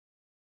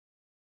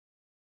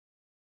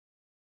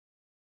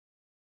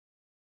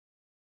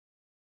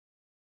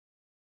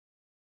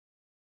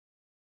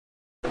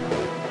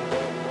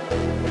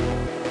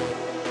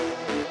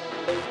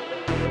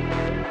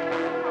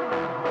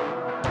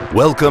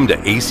Welcome to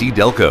AC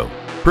Delco,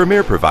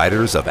 premier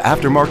providers of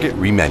aftermarket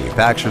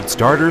remanufactured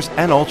starters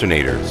and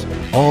alternators.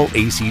 All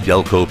AC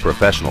Delco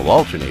professional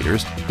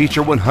alternators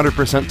feature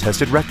 100%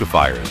 tested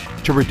rectifiers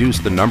to reduce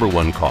the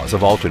 #1 cause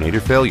of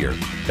alternator failure,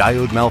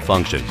 diode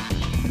malfunction.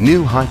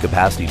 New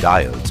high-capacity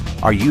diodes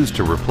are used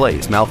to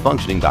replace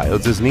malfunctioning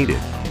diodes as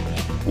needed.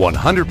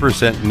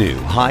 100% new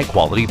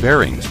high-quality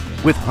bearings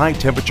with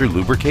high-temperature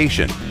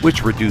lubrication,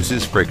 which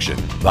reduces friction,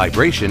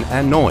 vibration,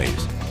 and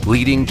noise,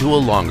 leading to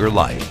a longer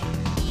life.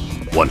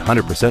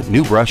 100%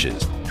 new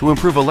brushes to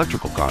improve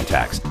electrical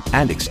contacts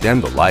and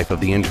extend the life of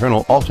the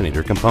internal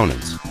alternator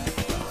components.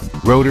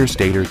 Rotor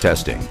stator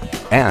testing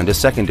and a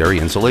secondary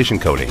insulation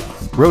coating.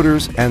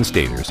 Rotors and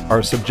stators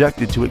are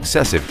subjected to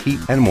excessive heat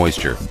and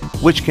moisture,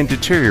 which can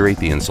deteriorate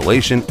the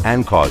insulation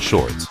and cause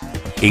shorts.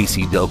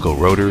 AC Delco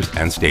rotors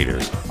and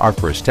stators are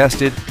first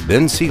tested,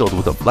 then sealed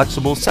with a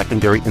flexible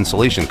secondary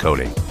insulation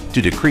coating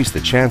to decrease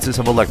the chances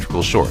of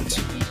electrical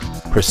shorts.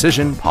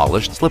 Precision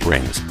polished slip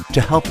rings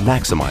to help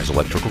maximize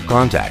electrical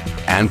contact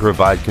and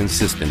provide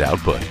consistent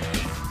output.